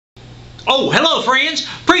Oh, hello friends,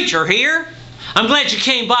 Preacher here. I'm glad you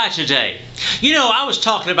came by today. You know, I was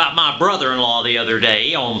talking about my brother-in-law the other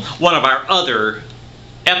day on one of our other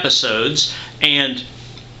episodes, and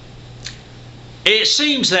it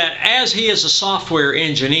seems that as he is a software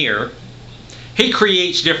engineer, he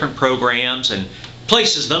creates different programs and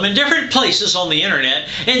places them in different places on the internet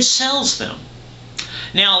and sells them.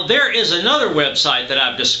 Now, there is another website that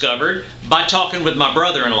I've discovered by talking with my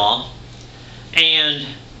brother-in-law, and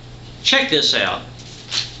check this out.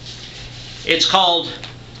 It's called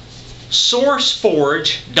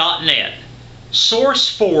SourceForge.net.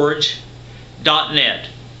 SourceForge.net.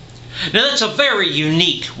 Now, that's a very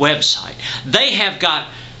unique website. They have got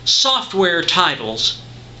software titles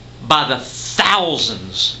by the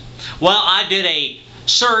thousands. Well, I did a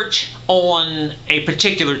search on a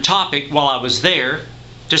particular topic while I was there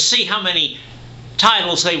to see how many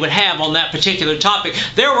titles they would have on that particular topic.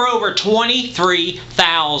 There were over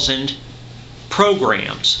 23,000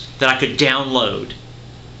 programs that I could download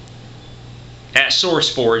at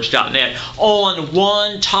SourceForge.net on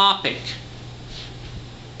one topic.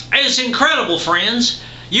 It's incredible, friends.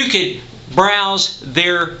 You could browse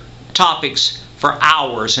their topics for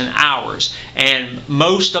hours and hours, and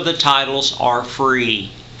most of the titles are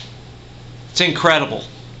free. It's incredible.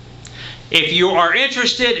 If you are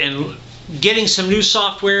interested in getting some new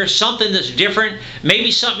software, something that's different,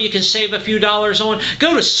 maybe something you can save a few dollars on,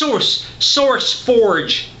 go to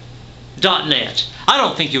SourceForge.net. I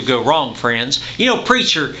don't think you'll go wrong, friends. You know,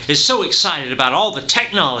 Preacher is so excited about all the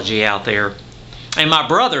technology out there, and my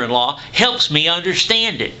brother-in-law helps me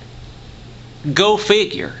understand it. Go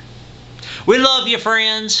figure. We love you,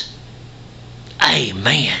 friends.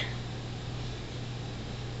 Amen.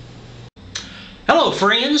 Hello,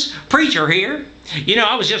 friends. Preacher here. You know,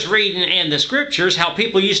 I was just reading in the scriptures how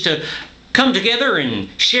people used to come together and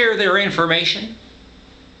share their information.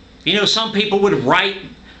 You know, some people would write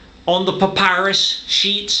on the papyrus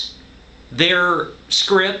sheets their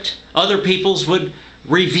script. Other peoples would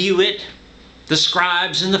review it. The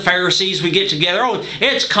scribes and the Pharisees would get together. Oh,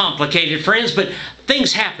 it's complicated, friends, but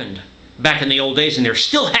things happened back in the old days, and they're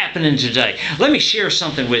still happening today. Let me share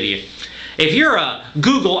something with you. If you're a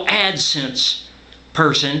Google AdSense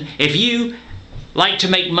person, if you like to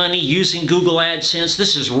make money using Google AdSense,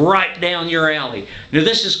 this is right down your alley. Now,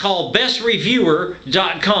 this is called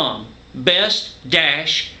bestreviewer.com.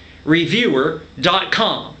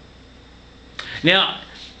 Best-reviewer.com. Now,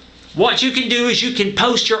 what you can do is you can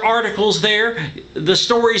post your articles there, the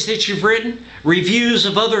stories that you've written, reviews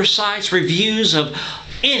of other sites, reviews of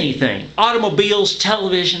anything, automobiles,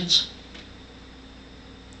 televisions,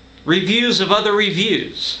 reviews of other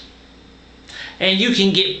reviews. And you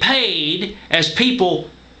can get paid as people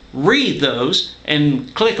read those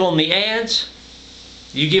and click on the ads.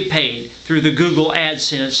 You get paid through the Google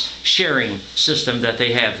AdSense sharing system that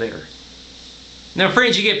they have there. Now,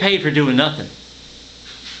 friends, you get paid for doing nothing.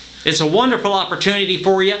 It's a wonderful opportunity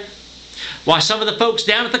for you. Why, some of the folks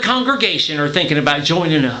down at the congregation are thinking about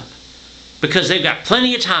joining up because they've got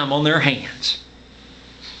plenty of time on their hands.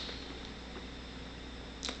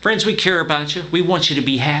 Friends, we care about you. We want you to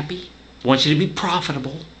be happy. We want you to be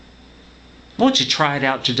profitable. Won't you try it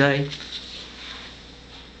out today?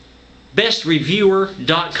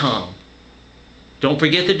 Bestreviewer.com. Don't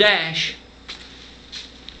forget the dash.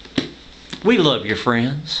 We love you,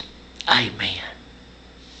 friends. Amen.